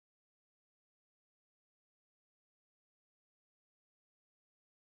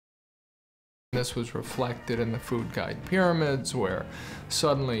This was reflected in the food guide pyramids, where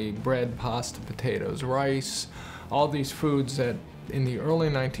suddenly bread, pasta, potatoes, rice, all these foods that in the early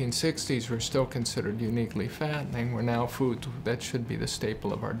 1960s were still considered uniquely fattening were now foods that should be the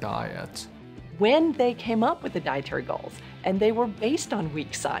staple of our diets. When they came up with the dietary goals, and they were based on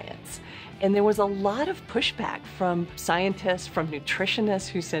weak science, and there was a lot of pushback from scientists, from nutritionists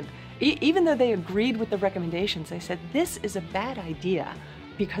who said, even though they agreed with the recommendations, they said, this is a bad idea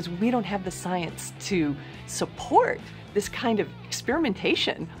because we don't have the science to support this kind of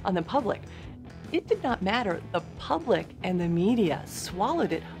experimentation on the public. It did not matter. The public and the media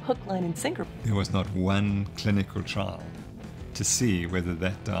swallowed it hook, line, and sinker. There was not one clinical trial to see whether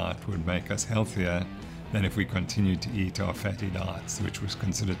that diet would make us healthier than if we continued to eat our fatty diets, which was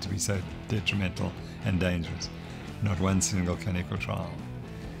considered to be so detrimental and dangerous. Not one single clinical trial.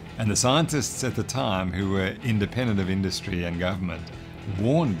 And the scientists at the time, who were independent of industry and government,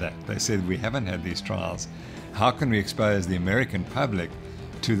 warned that. They said, we haven't had these trials. How can we expose the American public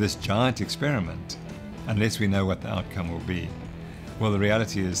to this giant experiment unless we know what the outcome will be? Well, the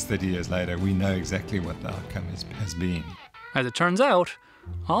reality is 30 years later, we know exactly what the outcome has been. As it turns out,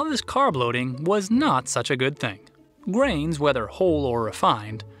 all this carb loading was not such a good thing. Grains, whether whole or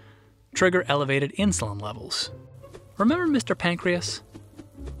refined, trigger elevated insulin levels. Remember Mr. Pancreas?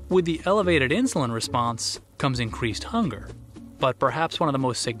 With the elevated insulin response comes increased hunger. But perhaps one of the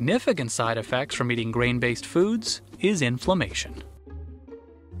most significant side effects from eating grain-based foods is inflammation.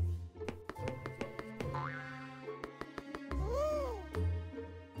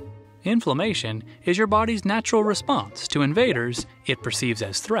 Inflammation is your body's natural response to invaders it perceives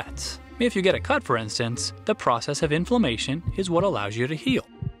as threats. If you get a cut, for instance, the process of inflammation is what allows you to heal.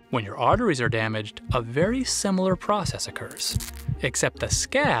 When your arteries are damaged, a very similar process occurs, except the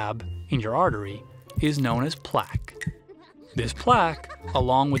scab in your artery is known as plaque. This plaque,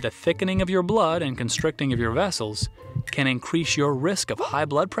 along with the thickening of your blood and constricting of your vessels, can increase your risk of high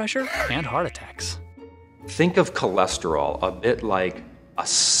blood pressure and heart attacks. Think of cholesterol a bit like a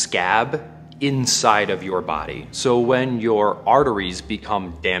scab inside of your body. So when your arteries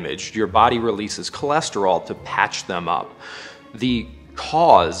become damaged, your body releases cholesterol to patch them up. The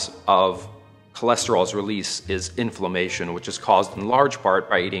cause of cholesterol's release is inflammation, which is caused in large part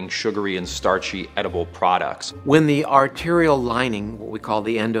by eating sugary and starchy edible products. When the arterial lining, what we call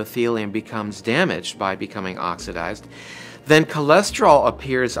the endothelium, becomes damaged by becoming oxidized, then cholesterol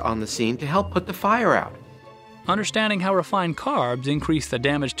appears on the scene to help put the fire out. Understanding how refined carbs increase the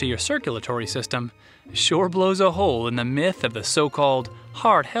damage to your circulatory system sure blows a hole in the myth of the so-called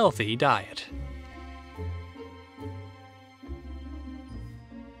heart-healthy diet.